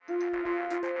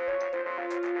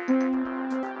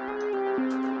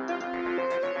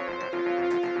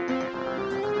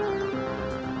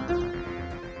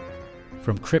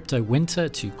From crypto winter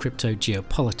to crypto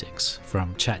geopolitics,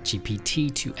 from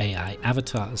ChatGPT to AI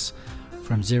avatars,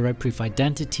 from zero-proof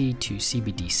identity to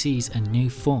CBDCs and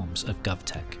new forms of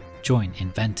GovTech. Join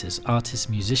inventors, artists,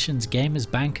 musicians, gamers,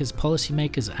 bankers,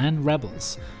 policymakers, and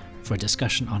rebels for a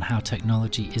discussion on how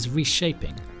technology is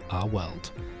reshaping our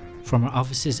world. From our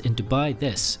offices in Dubai,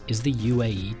 this is the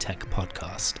UAE Tech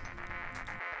Podcast.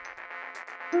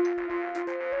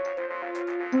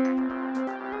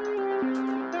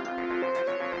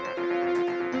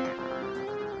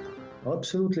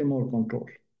 Absolutely more control.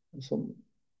 So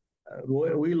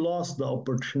we lost the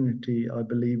opportunity, I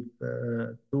believe,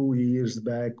 2 years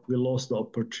back. We lost the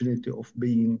opportunity of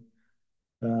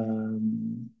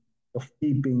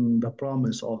keeping the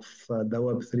promise of the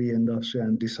Web3 industry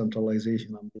and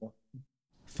decentralization and block.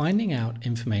 Finding out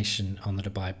information on the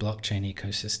Dubai blockchain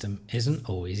ecosystem isn't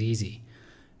always easy.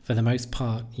 For the most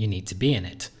part, you need to be in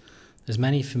it. There's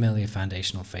many familiar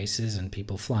foundational faces and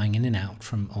people flying in and out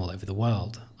from all over the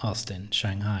world: Austin,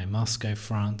 Shanghai, Moscow,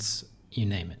 France, you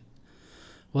name it.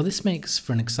 While this makes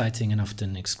for an exciting and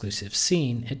often exclusive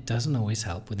scene, it doesn't always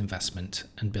help with investment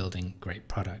and building great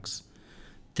products.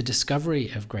 The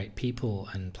discovery of great people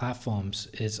and platforms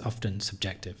is often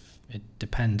subjective. It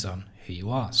depends on who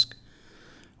you ask.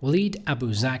 Walid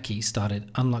Abu-Zaki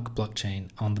started Unlock Blockchain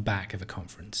on the back of a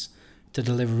conference to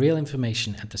deliver real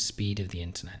information at the speed of the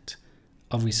internet.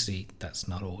 Obviously, that's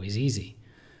not always easy.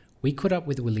 We caught up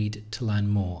with Walid to learn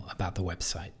more about the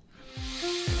website.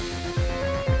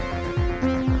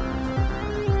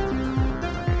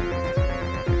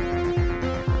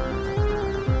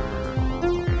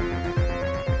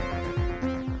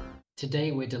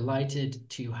 Today, we're delighted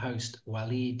to host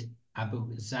Walid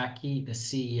Abu-Zaki, the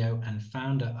CEO and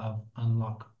founder of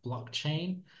Unlock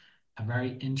Blockchain, a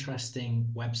very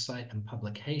interesting website and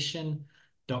publication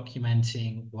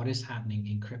documenting what is happening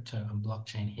in crypto and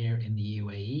blockchain here in the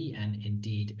UAE and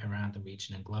indeed around the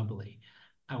region and globally.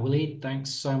 Walid,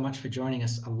 thanks so much for joining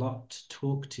us. A lot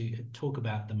to talk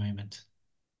about at the moment.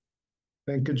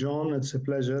 Thank you, John. It's a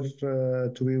pleasure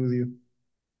to be with you.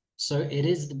 So it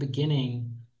is the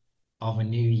beginning of a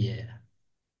new year.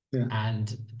 Yeah.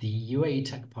 And the UAE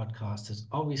Tech Podcast has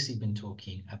obviously been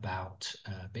talking about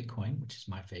Bitcoin, which is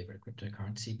my favorite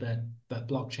cryptocurrency, but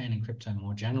blockchain and crypto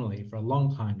more generally for a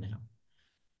long time now.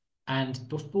 And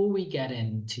before we get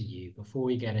into your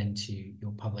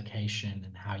publication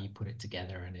and how you put it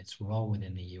together and its role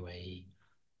within the UAE,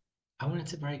 I wanted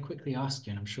to very quickly ask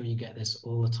you, and I'm sure you get this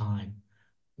all the time,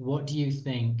 what do you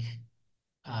think?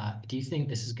 Do you think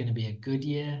this is going to be a good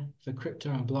year for crypto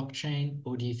and blockchain,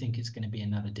 or do you think it's going to be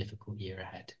another difficult year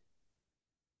ahead?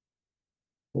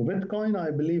 For Bitcoin, I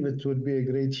believe it would be a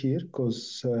great year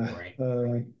because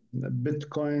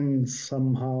Bitcoin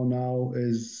somehow now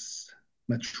is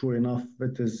mature enough.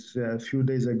 It is a few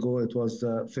days ago, it was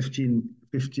 15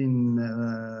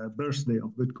 birthday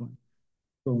of Bitcoin.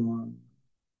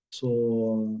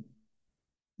 So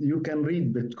you can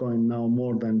read Bitcoin now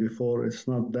more than before. It's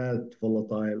not that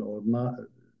volatile or not.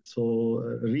 So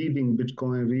reading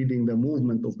Bitcoin, reading the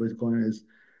movement of Bitcoin is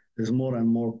more and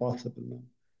more possible now.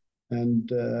 And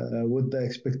with the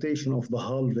expectation of the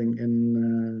halving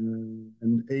in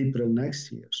April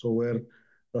next year, so where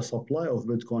the supply of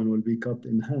Bitcoin will be cut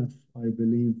in half, I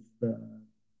believe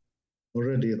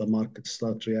already the market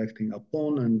starts reacting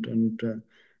upon, and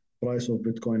price of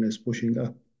Bitcoin is pushing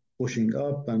up,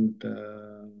 and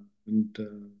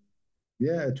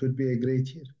yeah, it would be a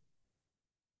great year.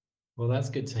 Well, that's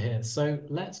good to hear. So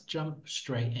let's jump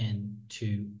straight in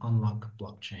to Unlock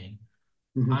Blockchain.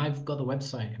 Mm-hmm. I've got the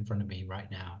website in front of me right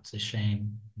now. It's a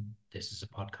shame this is a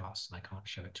podcast and I can't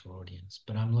show it to our audience,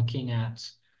 but I'm looking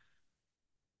at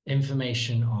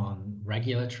information on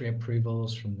regulatory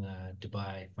approvals from the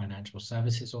Dubai Financial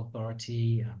Services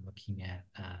Authority. I'm looking at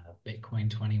Bitcoin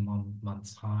 21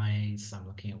 months highs. I'm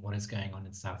looking at what is going on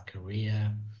in South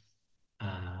Korea.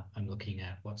 I'm looking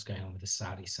at what's going on with the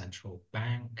Saudi Central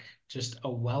Bank. Just a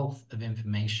wealth of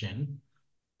information.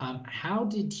 How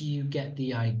did you get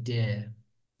the idea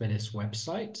for this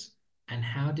website, and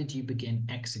how did you begin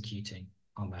executing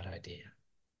on that idea?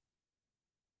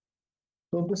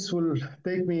 So this will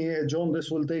take me, John,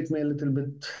 this will take me a little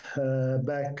bit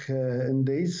back in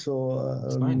days. So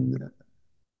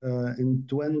in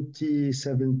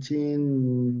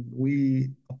 2017, we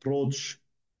approached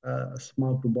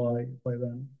Smart Dubai by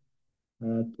then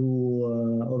to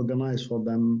organize for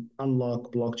them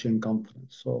Unlock Blockchain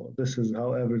Conference. So this is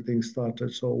how everything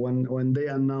started. So when they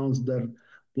announced their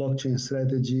blockchain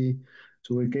strategy,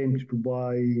 so we came to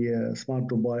Dubai, Smart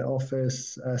Dubai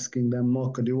office, asking them,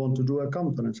 "Mocha, do you want to do a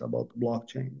conference about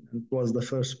blockchain?" And it was the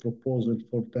first proposal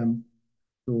for them.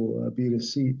 be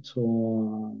received.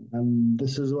 So, and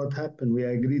this is what happened. We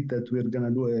agreed that we're going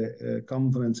to do a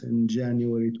conference in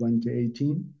January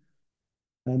 2018.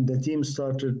 And the team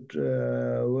started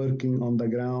working on the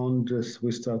ground.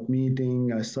 We start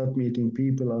meeting. I start meeting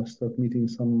people. I start meeting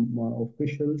some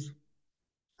officials.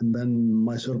 And then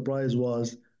my surprise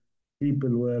was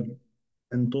people were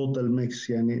in total mix.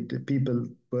 Yani the people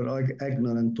were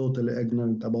ignorant, totally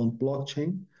ignorant about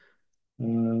blockchain.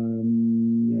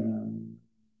 Yeah,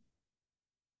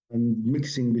 and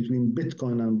mixing between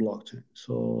Bitcoin and blockchain.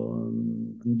 So,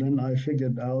 and then I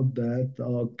figured out that,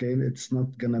 okay, it's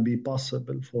not going to be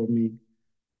possible for me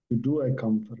to do a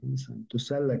conference and to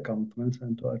sell a conference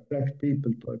and to attract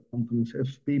people to a conference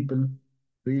if people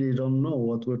really don't know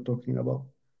what we're talking about.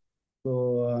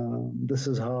 So, this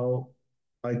is how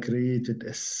I created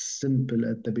a simple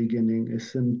at the beginning, a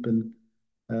simple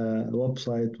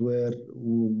website where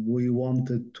we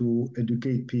wanted to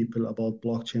educate people about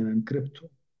blockchain and crypto.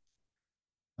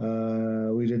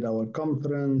 We did our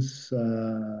conference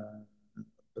the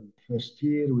first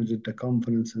year. We did the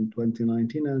conference in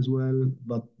 2019 as well.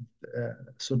 But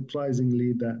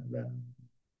surprisingly, the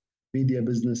media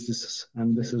business,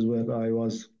 and this is where I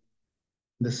was,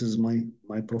 this is my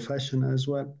profession as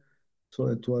well. So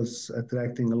it was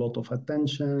attracting a lot of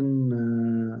attention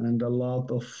and a lot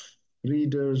of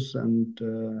readers, and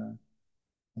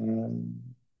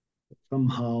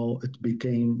somehow it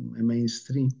became a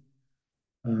mainstream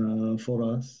for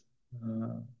us.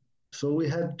 Uh, so we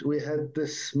had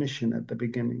this mission at the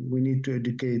beginning. We need to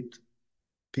educate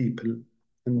people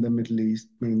in the Middle East,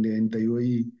 mainly in the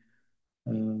UAE,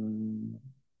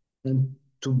 and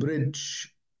to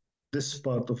bridge this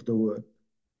part of the world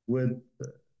with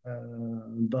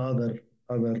the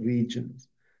other regions.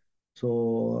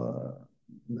 So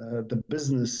the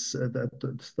business, the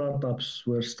startups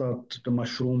were start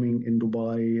mushrooming in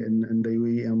Dubai and the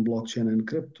UAE and blockchain and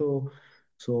crypto.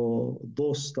 So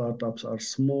those startups are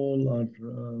small, are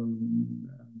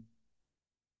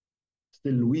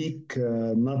still weak,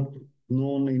 not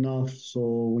known enough.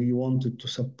 So we wanted to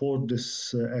support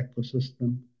this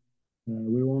ecosystem.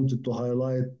 We wanted to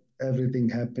highlight everything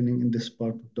happening in this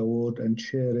part of the world and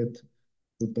share it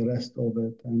with the rest of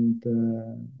it. And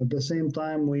at the same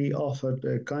time, we offered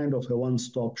a kind of a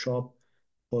one-stop shop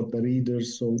for the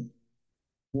readers. So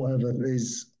whoever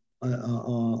is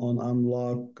on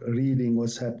Unlock reading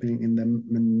what's happening in the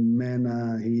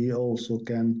MENA, he also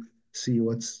can see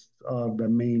what's are the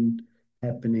main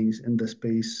happenings in the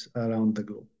space around the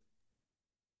globe.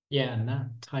 Yeah, and that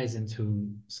ties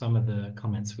into some of the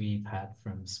comments we've had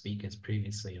from speakers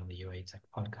previously on the UA Tech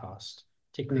podcast,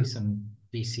 Yeah, particularly some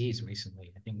VCs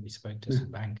recently. I think we spoke to yeah,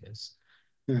 some bankers,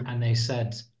 yeah, and they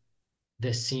said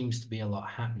there seems to be a lot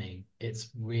happening. It's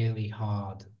really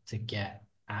hard to get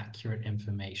accurate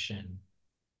information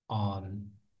on.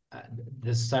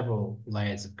 There's several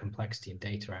layers of complexity in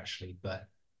data actually, but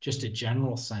just a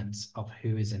general sense of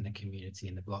who is in the community,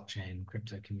 in the blockchain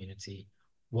crypto community,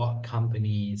 what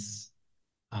companies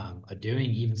are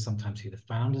doing, even sometimes who the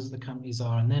founders of the companies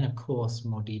are, and then of course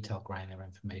more detailed granular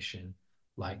information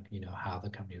like how the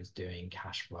company was doing,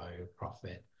 cash flow,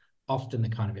 profit, often the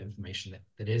kind of information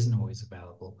that isn't always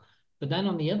available. But then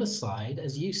on the other side,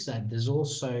 as you said, there's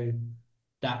also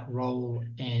that role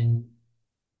in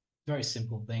very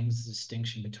simple things, the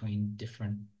distinction between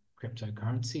different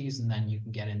cryptocurrencies, and then you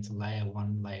can get into layer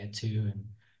one, layer two,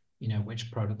 and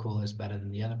which protocol is better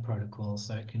than the other protocol.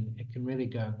 So it can really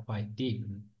go quite deep.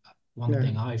 And one yeah,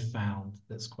 thing I've found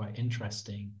that's quite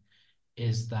interesting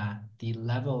is that the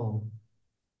level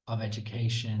of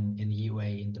education in the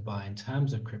UAE and Dubai in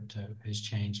terms of crypto has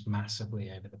changed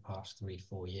massively over the past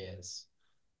 3-4 years.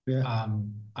 yeah,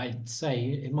 I'd say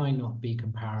it might not be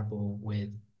comparable with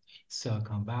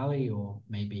Silicon Valley or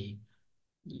maybe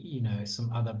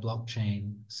some other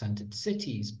blockchain centered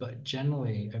cities, but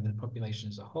generally over the population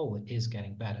as a whole, it is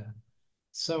getting better.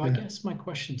 So I yeah. guess my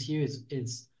question to you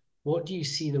is what do you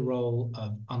see the role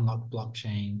of Unlock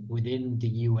Blockchain within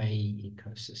the UAE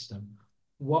ecosystem?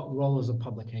 What role as a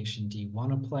publication do you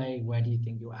want to play? Where do you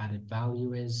think your added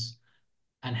value is?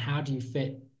 And how do you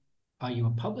fit? Are you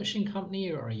a publishing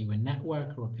company or are you a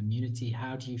network or a community?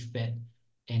 How do you fit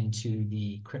into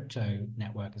the crypto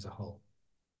network as a whole?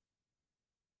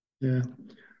 Yeah.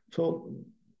 So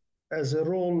as a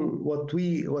role, what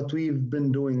we've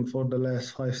been doing for the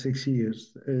last 5 6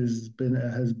 years has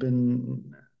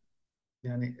been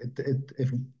yani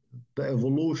if the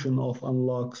evolution of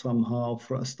Unlock somehow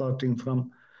starting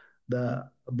from the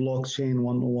blockchain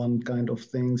 101 kind of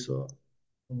thing. So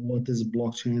what is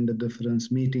blockchain, the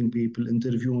difference, meeting people,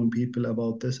 interviewing people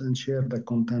about this, and share the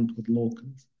content with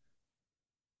locals.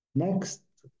 Next,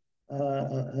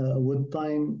 with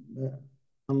time,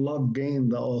 Unlock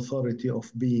gained the authority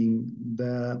of being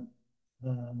the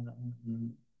uh,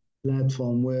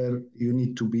 platform where you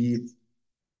need to be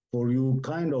for you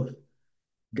kind of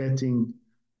getting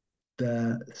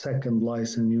the second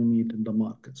license you need in the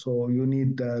market. So you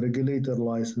need the regulator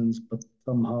license, but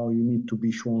somehow you need to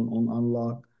be shown on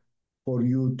Unlock for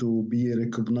you to be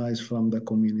recognized from the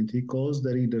community because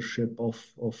the leadership of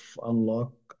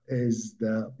Unlock is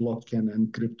the blockchain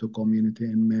and crypto community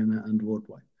in MENA and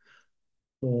worldwide.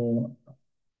 So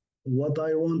what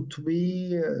I want to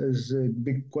be is a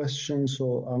big question.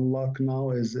 So Unlock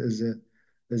now is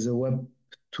a Web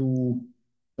 2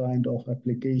 kind of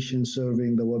application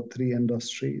serving the Web 3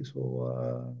 industry.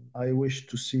 So I wish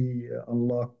to see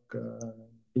Unlock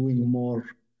doing more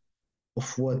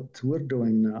of what we're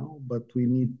doing now, but we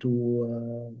need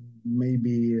to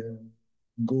maybe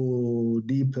go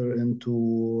deeper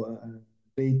into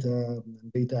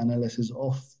data analysis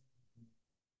of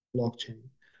blockchain.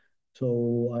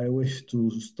 So I wish to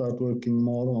start working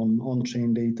more on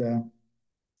on-chain data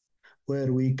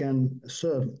where we can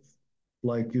serve,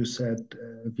 like you said,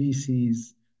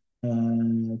 VCs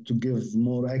to give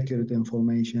more accurate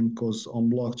information because on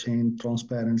blockchain,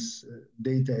 transparency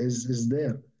data is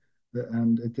there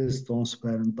and it is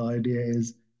transparent. The idea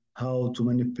is how to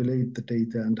manipulate the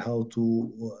data and how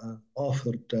to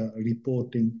offer the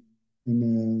reporting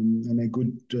in a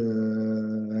good,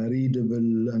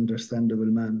 readable, understandable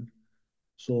manner.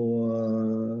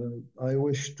 So I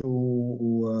wish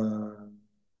to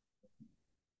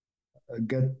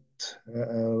get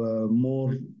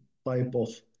more type of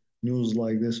news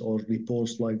like this or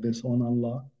reports like this on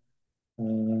Allah.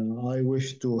 I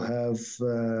wish to have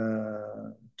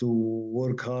to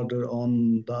work harder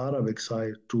on the Arabic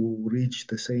side to reach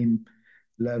the same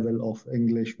level of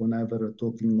English whenever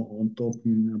talking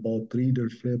about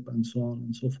readership and so on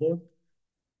and so forth.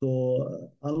 So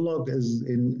Unlock is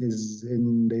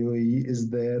in the UAE is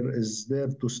there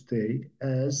to stay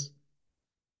as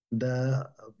the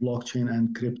blockchain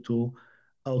and crypto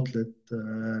outlet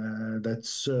that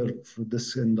serve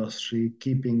this industry,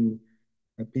 keeping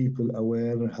people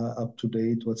aware, up to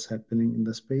date, what's happening in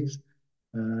the space.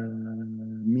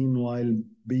 Meanwhile,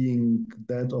 being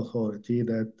that authority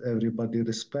that everybody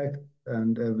respect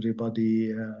and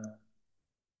everybody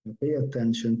pay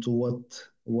attention to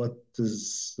what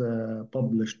is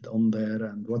published on there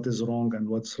and what is wrong and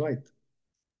what's right.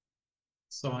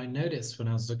 So I noticed when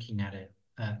I was looking at it,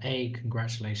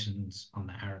 congratulations on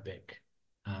the Arabic.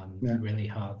 Yeah, Really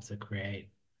hard to create,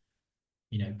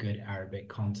 good Arabic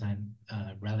content.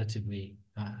 Relatively,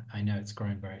 I know it's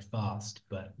growing very fast,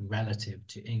 but relative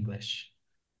to English,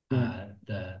 yeah,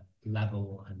 the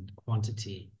level and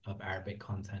quantity of Arabic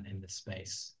content in this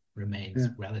space remains yeah.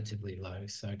 relatively low.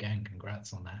 So again,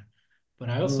 congrats on that. But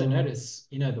I also Uh, notice,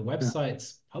 the yeah,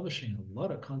 website's publishing a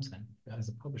lot of content. You guys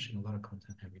are publishing a lot of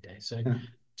content every day. So yeah,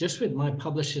 just with my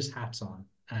publisher's hat on,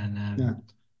 and yeah.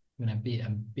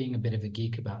 I'm being a bit of a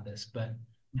geek about this, but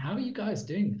how are you guys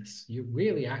doing this? You're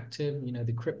really active.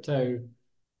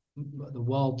 The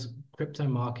world crypto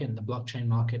market and the blockchain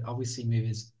market obviously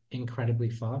moves incredibly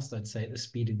fast. I'd say at the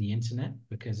speed of the internet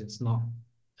because it's not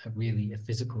really a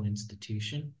physical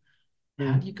institution.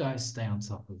 Yeah. How do you guys stay on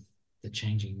top of the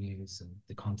changing news and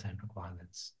the content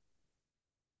requirements?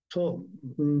 So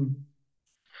mm,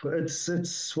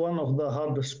 it's one of the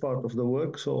hardest part of the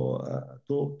work. So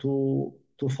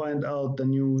to find out the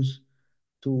news,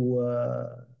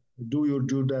 to do your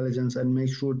due diligence and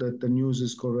make sure that the news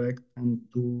is correct, and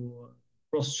to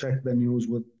cross check the news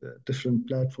with different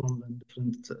platforms and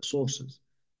different sources.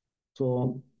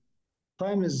 So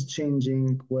time is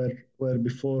changing where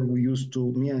before we used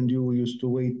to me and you we used to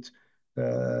wait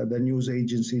the news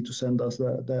agency to send us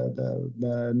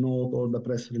the note or the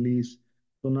press release.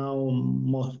 So now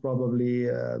most probably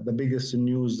the biggest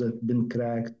news that been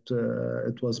cracked,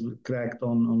 it was cracked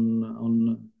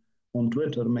on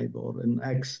Twitter maybe or in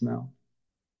X now.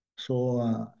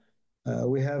 So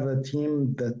we have a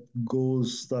team that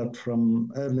goes start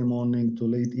from early morning to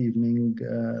late evening,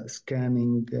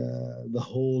 scanning the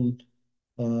whole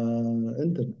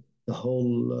internet, the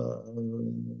whole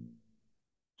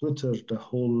Twitter, the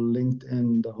whole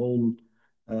LinkedIn, the whole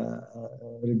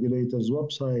regulator's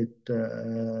website,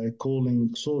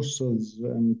 calling sources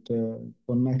and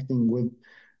connecting with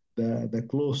the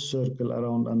close circle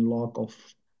around Unlock of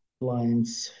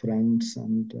clients, friends,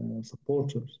 and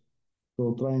supporters.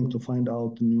 So trying to find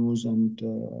out news and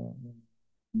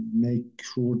make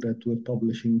sure that we're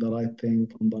publishing the right thing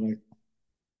on the right.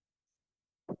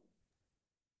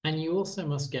 And you also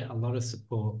must get a lot of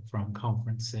support from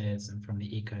conferences and from the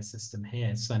ecosystem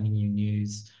here, sending you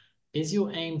news. is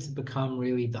your aim to become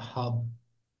really the hub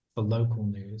for local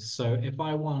news? So if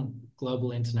I want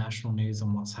global international news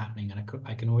on what's happening, and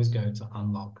I can always go to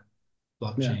Unlock Yeah.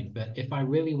 blockchain, but if I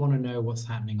really want to know what's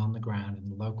happening on the ground in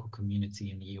the local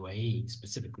community in the UAE,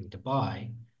 specifically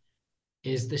Dubai,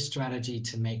 is the strategy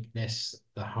to make this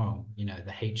the home,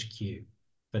 the HQ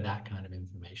for that kind of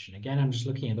information? Again, I'm just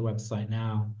looking at the website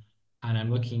now and I'm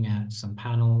looking at some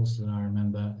panels that I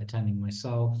remember attending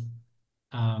myself.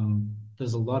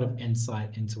 There's a lot of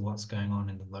insight into what's going on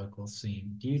in the local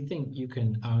scene. Do you think you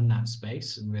can own that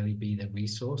space and really be the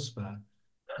resource for,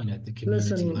 the community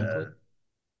Listen, locally?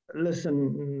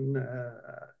 listen.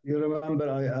 You remember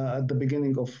at the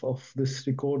beginning of this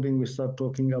recording, we start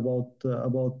talking about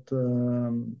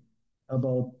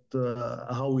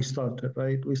how we started,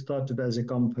 right? We started as a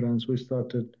conference. We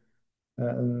started.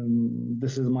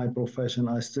 This is my profession.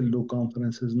 I still do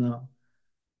conferences now.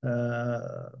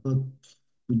 But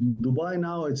Dubai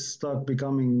now it's start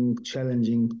becoming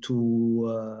challenging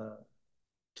to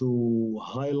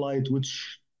highlight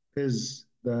which is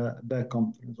the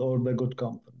conference or the good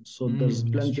conference. So there's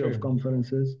That's plenty of true.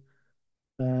 conferences,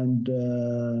 and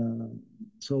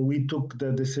so we took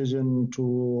the decision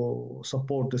to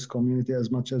support this community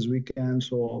as much as we can.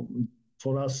 So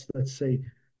for us, let's say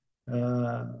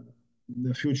uh,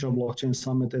 the Future Blockchain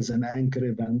Summit is an anchor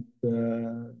event.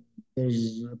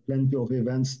 There's plenty of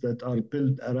events that are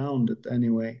built around it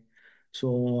anyway.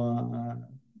 So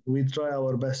we try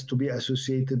our best to be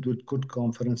associated with good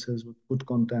conferences, with good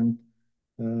content.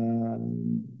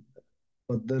 Um,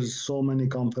 but there's so many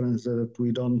conferences that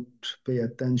we don't pay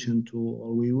attention to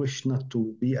or we wish not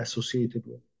to be associated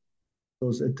with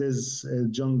because it is a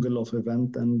jungle of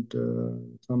event and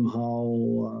somehow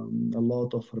a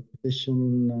lot of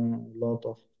repetition, a lot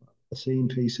of the same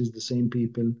faces, the same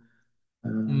people.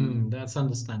 That's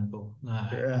understandable.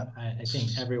 Yeah. I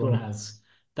think everyone So has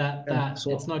that. yeah. It's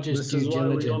So not just this is due why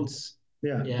we don't. diligence.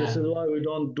 Yeah. This Yeah, is why we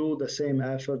don't do the same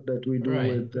effort that we do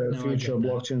right. with the No, I Future get that.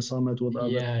 Blockchain Summit with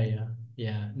other.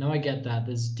 Yeah. No, I get that.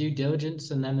 There's due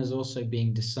diligence, and then there's also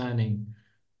being discerning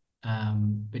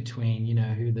between,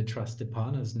 who the trusted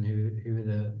partners and who are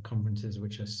the conferences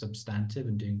which are substantive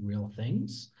and doing real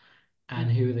things, Yeah.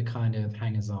 and who are the kind of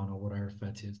hangers-on or what I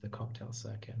refer to as the cocktail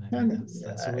circuit. And I think And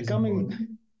that's always important.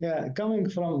 coming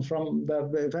from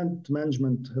the event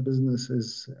management business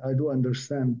is I do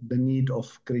understand the need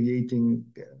of creating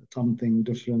something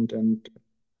different and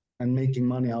making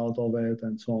money out of it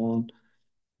and so on.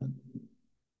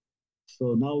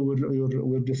 So now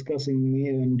we're discussing me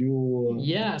and you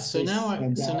Yeah, so now this I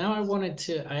and so that. now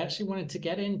I actually wanted to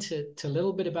get into a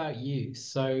little bit about you.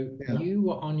 So Yeah, you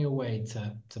were on your way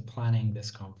to planning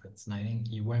this conference, and I think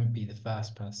you won't be the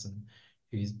first person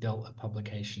who's built a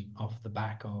publication off the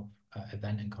back of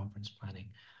event and conference planning.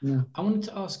 yeah. I wanted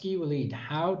to ask you, Walid,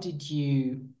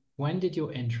 when did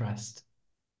your interest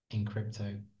in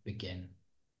crypto begin?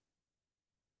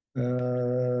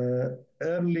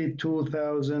 Early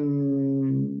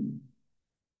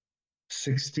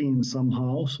 2016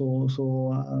 somehow.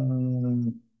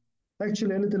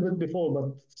 Actually a little bit before,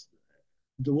 but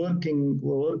we're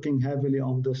working heavily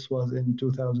on this was in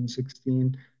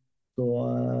 2016. So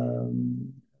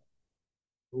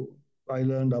I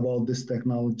learned about this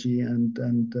technology and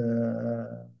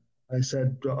I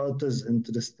said oh, it is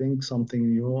interesting, something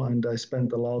new, and I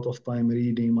spent a lot of time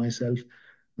reading myself.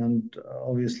 And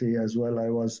obviously, as well, I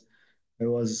wasn't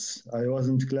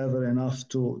clever enough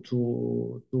to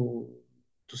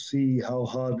see how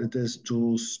hard it is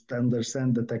to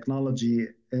understand the technology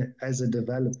as a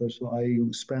developer. So I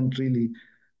spent really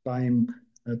time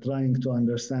trying to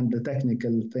understand the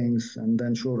technical things, and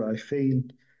then sure I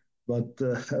failed, but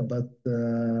I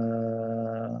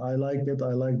liked it.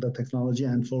 I liked the technology,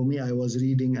 and for me, I was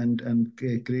reading and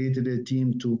created a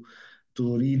team to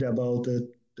read about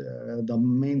it. The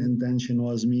main intention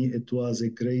was me. It was a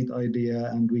great idea,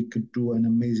 and we could do an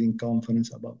amazing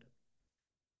conference about it.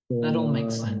 That all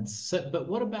makes So, sense. So, but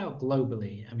what about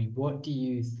globally? I mean, what do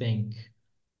you think?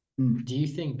 hmm. Do you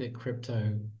think that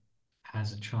crypto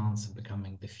has a chance of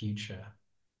becoming the future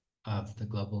of the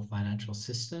global financial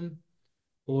system?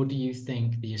 Or do you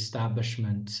think the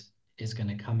establishment is going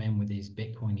to come in with these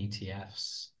Bitcoin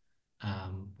ETFs,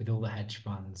 with all the hedge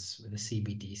funds, with the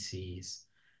CBDCs,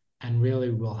 and really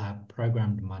we'll have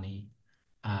programmed money,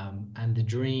 and the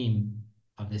dream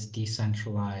of this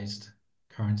decentralized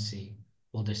currency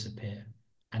will disappear.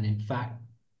 And in fact,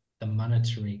 the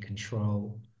monetary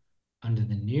control under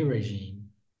the new regime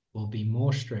will be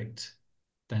more strict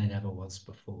than it ever was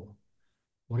before.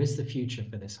 What is the future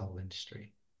for this whole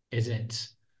industry? Is it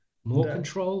more That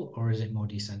control or is it more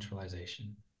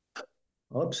decentralization?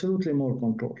 absolutely more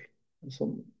control.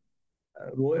 So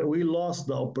we lost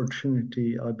the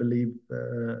opportunity, I believe,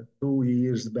 2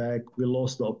 years back. We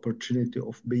lost the opportunity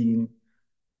of being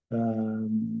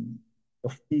um,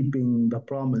 of keeping the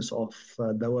promise of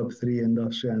the Web3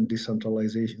 industry and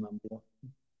decentralization and block.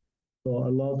 So a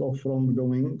lot of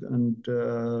wrongdoing and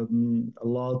a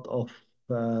lot of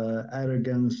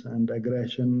arrogance and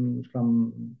aggression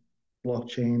from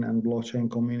blockchain and blockchain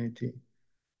community.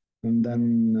 And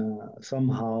then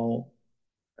somehow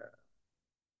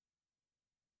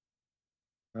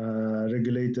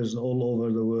regulators all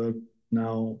over the world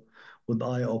now with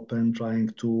eye open trying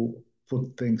to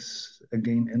put things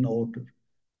again in order.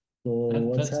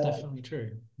 So That's definitely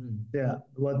true. yeah,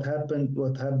 what happened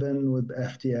with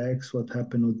FTX, what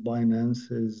happened with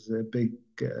Binance is a big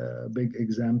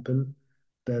example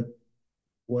that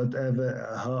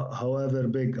however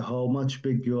big, how much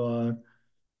big you are,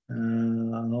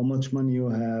 how much money you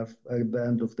have, at the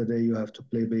end of the day, you have to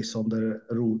play based on the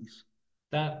rules.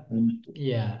 That, And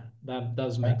yeah, that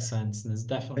does make sense. And there's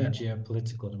definitely a yeah,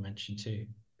 geopolitical dimension too.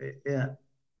 yeah.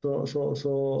 So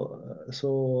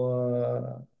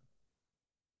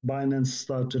Binance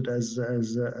started as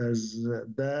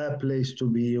the place to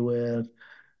be where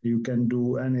you can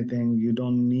do anything. You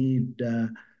don't need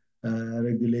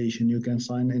regulation. You can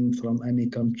sign in from any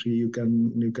country. You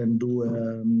can do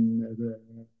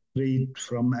trade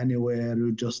from anywhere.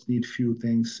 You just need few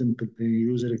things: simple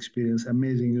user experience,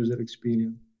 amazing user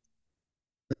experience.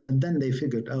 And then they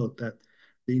figured out that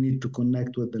they need to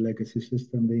connect with the legacy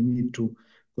system. They need to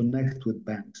connect with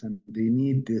banks, and they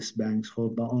need these banks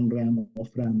for the on-ramp,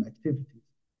 off-ramp activities.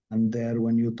 And there,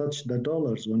 when you touch the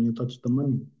dollars, when you touch the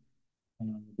money,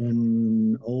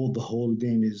 then all the whole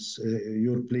game is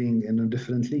you're playing in a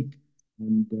different league.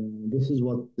 And this is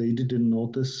what they didn't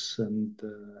notice. And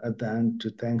at the end,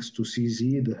 thanks to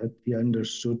CZ, that he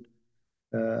understood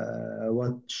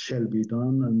what shall be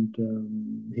done,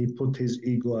 and he put his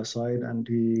ego aside, and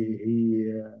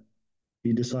he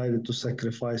decided to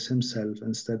sacrifice himself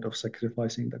instead of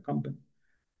sacrificing the company.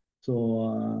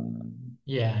 So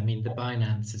Yeah, I mean the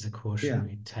Binance is a yeah,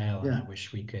 cautionary tale, and I yeah. So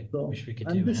wish we could and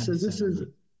do an this episode on is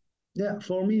that. yeah,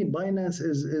 for me, Binance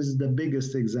is the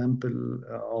biggest example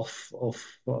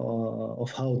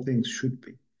of how things should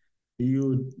be.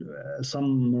 You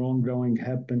Some wrongdoing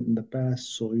happened in the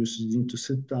past, so you need to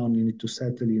sit down, you need to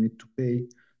settle, you need to pay,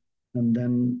 and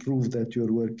then prove that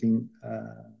you're working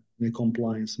in a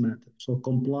compliance matter. So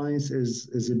compliance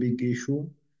is a big issue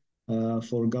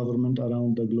for government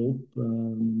around the globe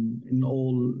in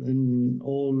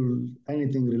all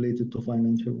anything related to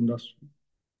financial industry.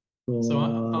 So So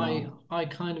I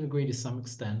kind of agree to some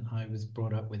extent. I was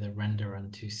brought up with a render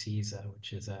unto Caesar,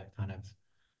 which is a kind of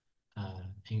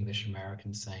English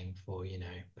American saying for,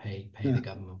 pay the yeah,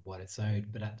 government what it's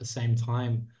owed. But at the same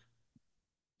time,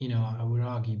 I would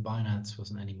argue Binance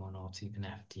wasn't any more naughty than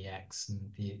FTX,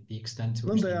 and the extent to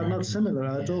no, which they the are not American, similar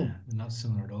at all. yeah, they're not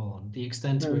similar at all, and the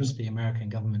extent to Yeah, which the American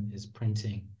government is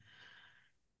printing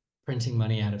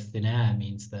money out of thin air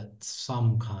means that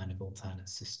some kind of alternate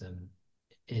system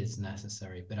is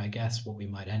necessary. But I guess what we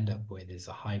might end up with is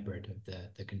a hybrid of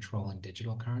the controlling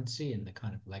digital currency and the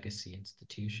kind of legacy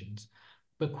institutions.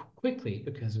 But quickly,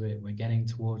 because we're getting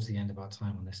towards the end of our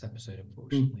time on this episode, mm,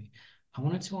 unfortunately, I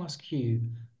wanted to ask you,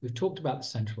 we've talked about the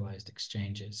centralized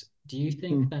exchanges. Do you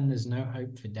think mm. then there's no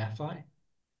hope for DeFi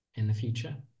in the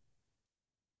future?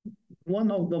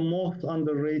 One of the most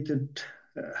underrated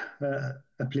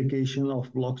application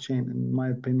of blockchain, in my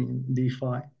opinion,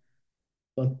 DeFi.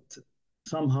 But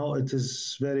somehow it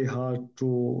is very hard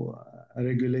to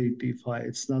regulate DeFi.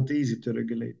 It's not easy to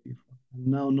regulate DeFi.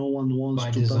 Now no one wants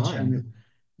By to touch any design.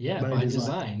 Yeah, by by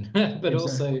design. design. But Exactly.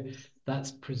 also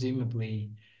that's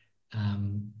presumably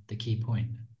the key point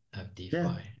of Yeah.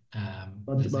 DeFi.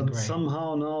 But There's a but great,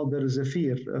 somehow now there is a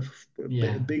fear, a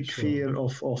yeah, big sure. fear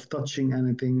of touching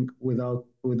anything without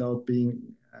being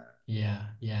Yeah,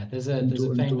 yeah. There's a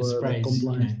into famous the phrase,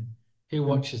 compliance. who Yeah,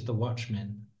 watches the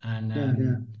Watchmen? And yeah,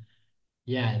 yeah.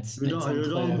 yeah, it's You don't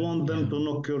unclear. want them Yeah, to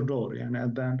knock your door, and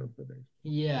at the end of the day,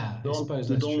 yeah. I suppose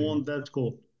you that's don't true. want that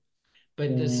code.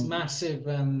 But there's So,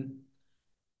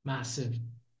 massive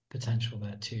potential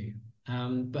there too.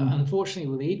 But mm,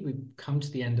 unfortunately, Waleed, we've come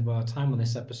to the end of our time on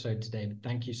this episode today. But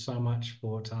thank you so much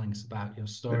for telling us about your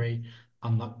story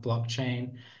on the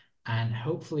blockchain. And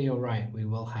hopefully, you're right. We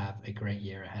will have a great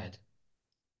year ahead.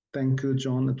 thank you,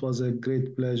 John. It was a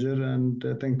great pleasure, and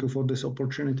thank you for this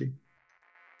opportunity.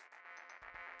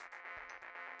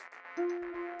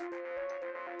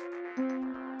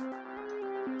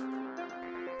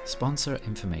 Sponsor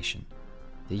information.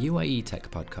 The UAE Tech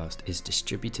Podcast is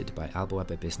distributed by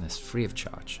Albawaba Business free of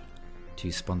charge.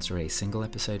 to sponsor a single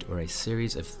episode or a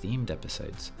series of themed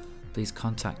episodes, please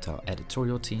contact our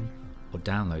editorial team or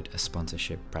download a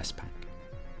sponsorship press pack.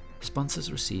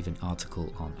 Sponsors receive an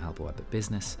article on AlbaWeber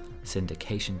Business,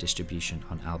 syndication distribution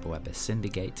on AlbaWeber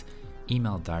Syndicate,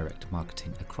 email direct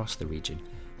marketing across the region,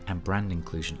 and brand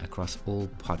inclusion across all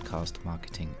podcast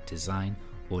marketing, design,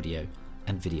 audio,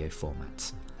 and video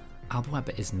formats.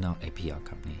 AlbaWeber is not a PR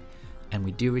company, and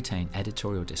we do retain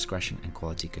editorial discretion and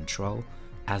quality control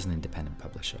as an independent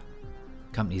publisher.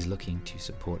 Companies looking to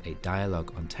support a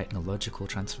dialogue on technological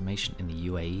transformation in the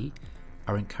UAE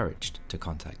are encouraged to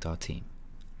contact our team.